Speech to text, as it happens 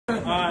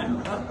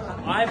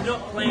I have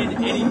not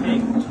planned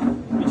anything,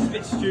 which is a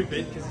bit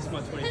stupid because it's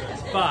my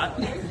 21st, but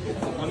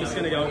I'm just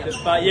going to go with it.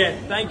 But yeah,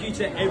 thank you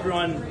to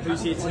everyone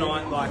who's here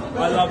tonight. Like,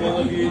 I love all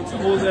of you.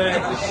 To all the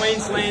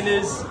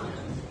Queenslanders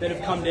that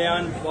have come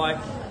down, like,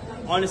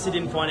 honestly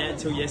didn't find out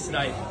until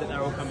yesterday that they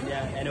were all coming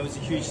down, and it was a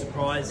huge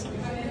surprise.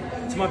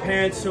 To my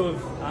parents who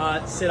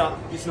have set up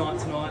this night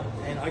tonight,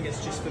 and I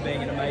guess just for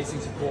being an amazing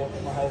support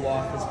my whole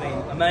life has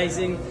been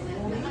amazing.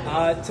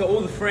 To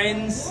all the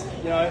friends,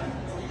 you know,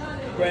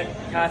 Brett,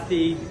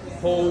 Kathy,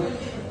 Paul,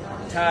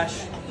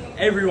 Tash,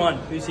 everyone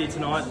who's here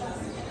tonight,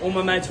 all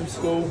my mates from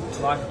school,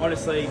 like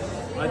honestly,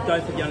 I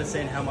don't think you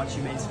understand how much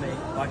you mean to me.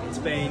 Like, it's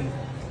been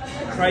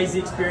a crazy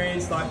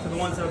experience, like for the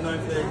ones that I've known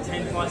for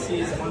 10 plus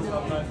years, the ones that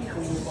I've known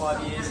for 4 or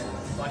 5 years,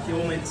 like you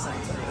all mean the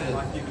same to me.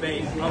 Like, you've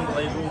been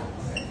unbelievable.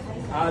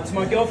 To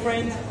my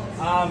girlfriend,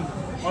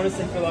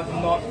 honestly feel like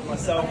I'm not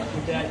myself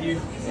without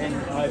you, and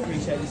I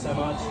appreciate you so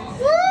much.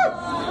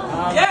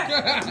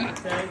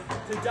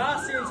 To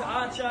Darcy and to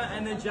Archer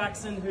and then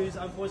Jackson, who's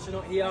unfortunately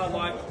not here,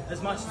 like,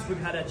 as much as we've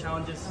had our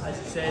challenges, as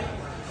you said,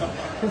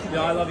 you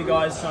know, I love you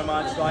guys so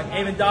much. Like,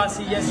 even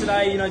Darcy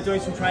yesterday, you know, doing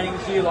some training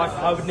with you, like,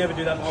 I would never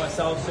do that by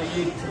myself, so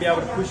you to be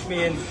able to push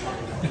me and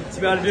to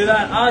be able to do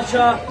that.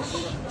 Archer,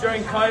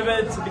 during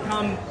COVID, to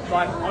become,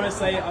 like,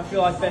 honestly, I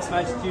feel like best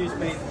mates with you has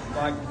been,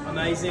 like,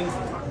 amazing.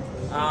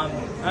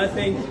 I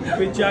think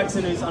with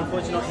Jackson, who's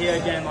unfortunately not here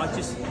again, like,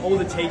 just all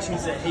the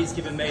teachings that he's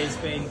given me has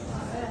been,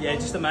 yeah,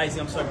 just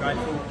amazing. I'm so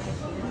grateful.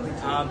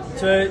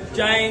 To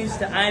James,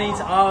 to Annie,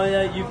 to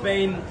Alia, you've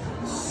been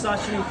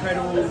such an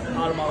incredible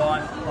part of my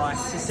life. Like,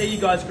 to see you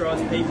guys grow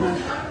as people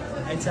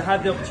and to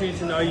have the opportunity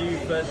to know you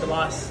for the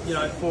last, you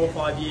know, 4 or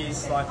 5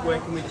 years, like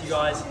working with you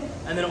guys,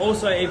 and then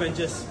also even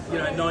just, you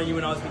know, knowing you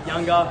when I was a bit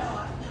younger,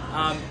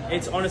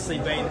 it's honestly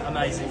been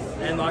amazing.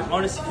 And like,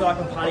 honestly feel like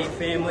I'm part of your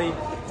family.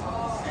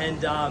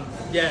 And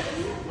yeah,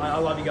 I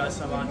love you guys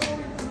so much.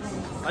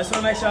 I just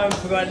want to make sure I haven't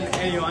forgotten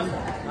anyone.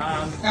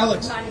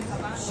 Alex.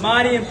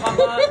 Marty and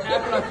Papa, how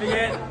could I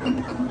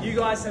forget? You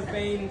guys have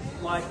been,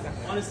 like,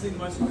 honestly the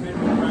most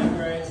incredible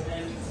grandparents,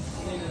 and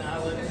Lynn and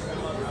Alan,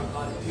 grandmother and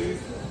grandpa, you.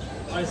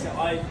 Honestly,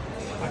 I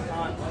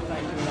can't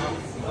thank you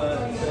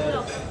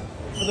enough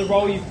for the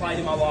role you've played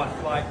in my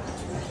life. Like,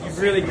 you've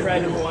really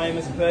created who I am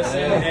as a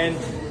person, and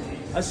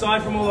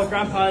aside from all the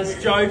grandpa's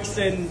jokes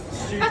and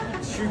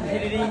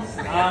stupidity,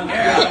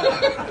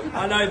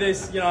 I know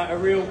there's, you know, a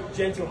real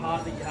gentle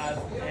heart that you have,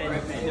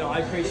 and, you know, I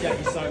appreciate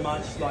you so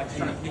much. Like,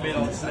 you mean a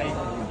lot to me.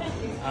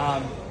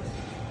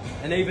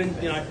 And even,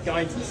 you know,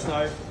 going to the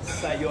snow to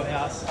stay at your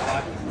house,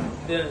 like,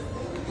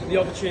 the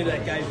opportunity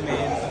that gave me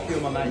and a few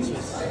of my mates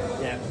was,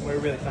 yeah, we're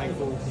really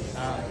thankful.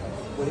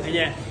 And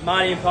yeah,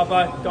 Marty and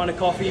Papa going to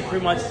coffee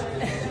pretty much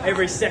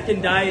every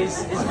second day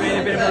has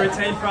been a bit of a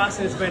routine for us,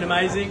 and it's been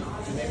amazing.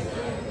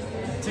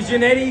 To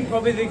Janetti,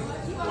 probably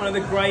one of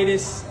the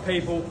greatest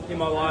people in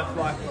my life.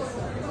 Like,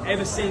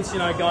 ever since, you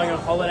know, going on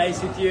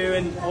holidays with you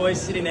and always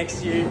sitting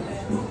next to you.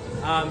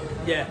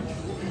 Yeah,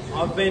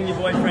 I've been your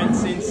boyfriend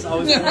since I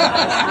was born.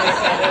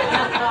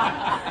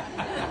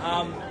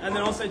 And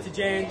then also to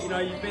Jan, you know,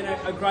 you've been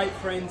a great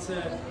friend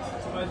to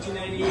both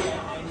Janetti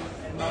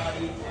and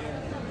Marty,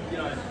 and, you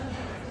know,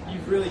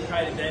 you've really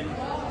created them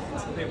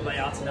into the people they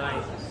are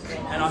today.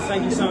 And I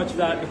thank you so much for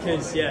that,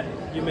 because, yeah,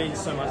 you mean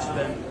so much to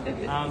them.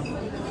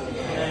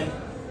 And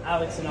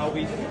Alex and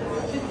Albie,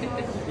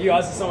 you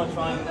guys are so much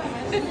fun,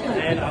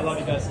 and I love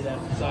you guys to death.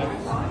 So, I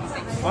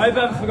hope I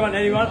haven't forgotten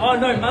anyone. Oh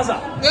no, Mazza!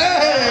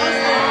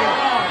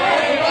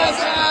 Hey!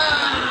 Mazza!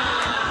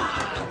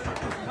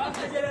 Can't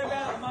forget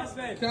about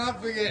Muzzman. Can't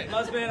forget.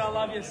 Muzzman, I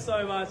love you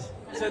so much.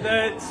 So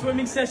the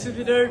swimming sessions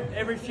we do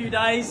every few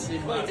days.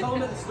 Wait, tell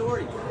them the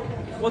story.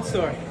 What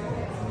story?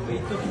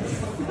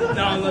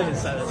 No, I'm not going to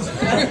say that.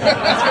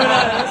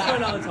 Let's go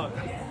another time.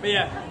 But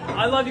yeah,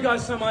 I love you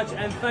guys so much,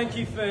 and thank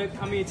you for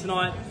coming here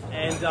tonight.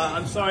 And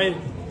I'm sorry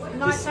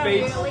this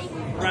speech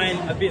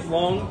ran a bit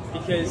long,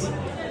 because I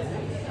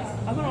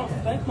don't know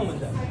if they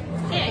commented.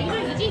 Yeah,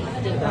 you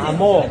did.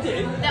 More.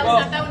 That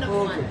was number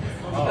one.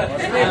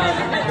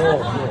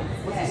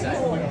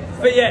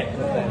 But yeah,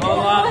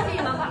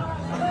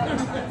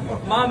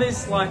 Mum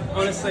is, like,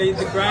 honestly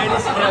the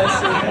greatest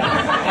person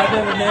I've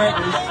ever met.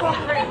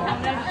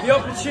 The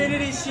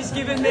opportunities she's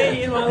given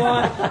me in my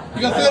life.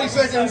 You got 30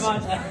 seconds. So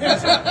much.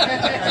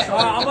 Alright,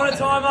 I'm on a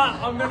timer.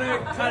 I'm going to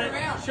cut it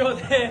short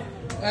there.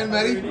 And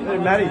Maddie.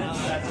 And Maddie.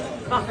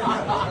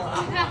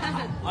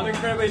 I'm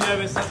incredibly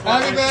nervous.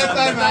 Happy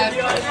birthday, Thank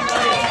you guys.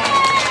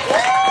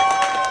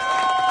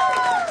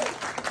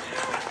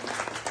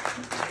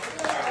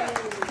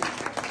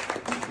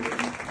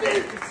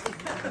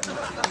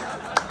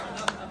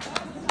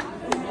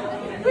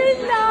 We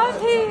love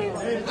him.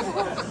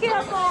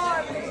 Come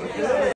on.